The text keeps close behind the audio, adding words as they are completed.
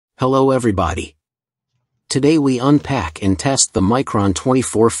Hello everybody. Today we unpack and test the Micron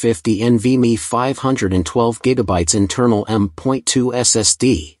 2450 NVMe 512GB internal M.2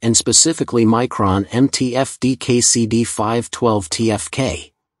 SSD and specifically Micron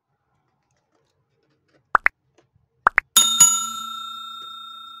MTFDKCD512TFK.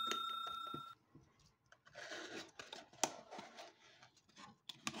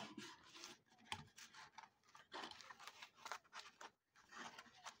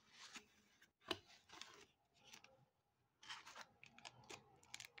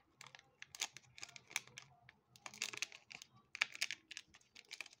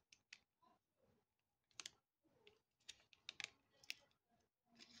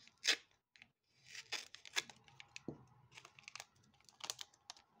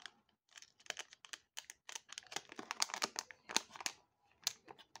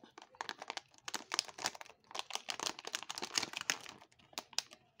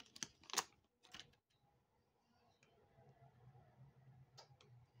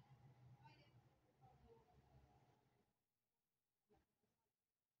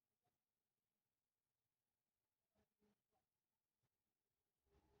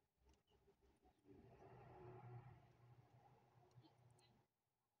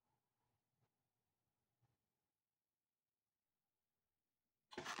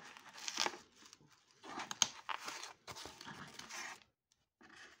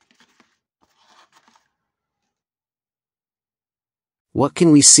 What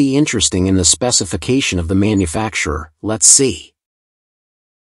can we see interesting in the specification of the manufacturer? Let's see.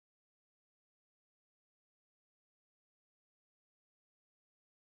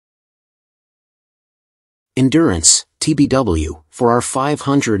 Endurance, TBW, for our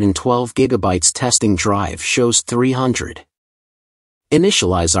 512GB testing drive shows 300.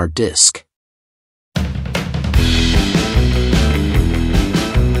 Initialize our disk.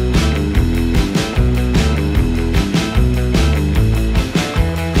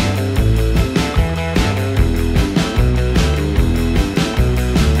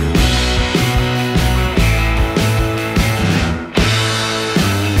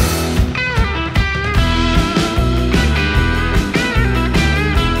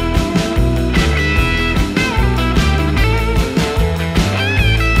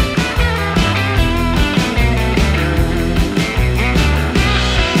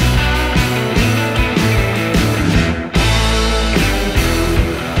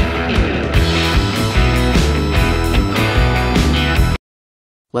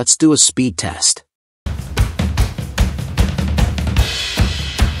 Let's do a speed test.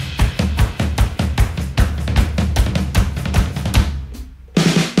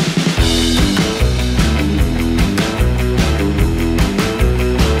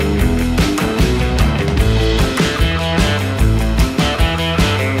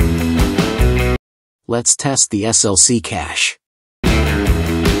 Let's test the SLC cache.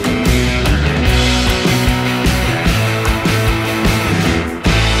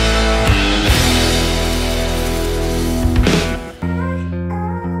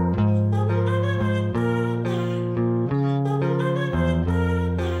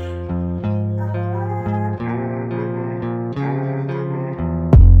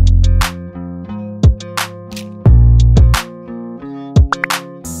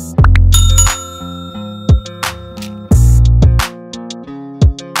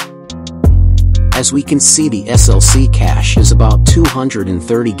 As we can see, the SLC cache is about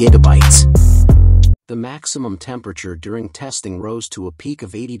 230 gigabytes. The maximum temperature during testing rose to a peak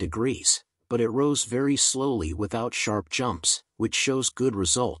of 80 degrees, but it rose very slowly without sharp jumps, which shows good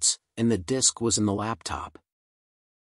results, and the disk was in the laptop.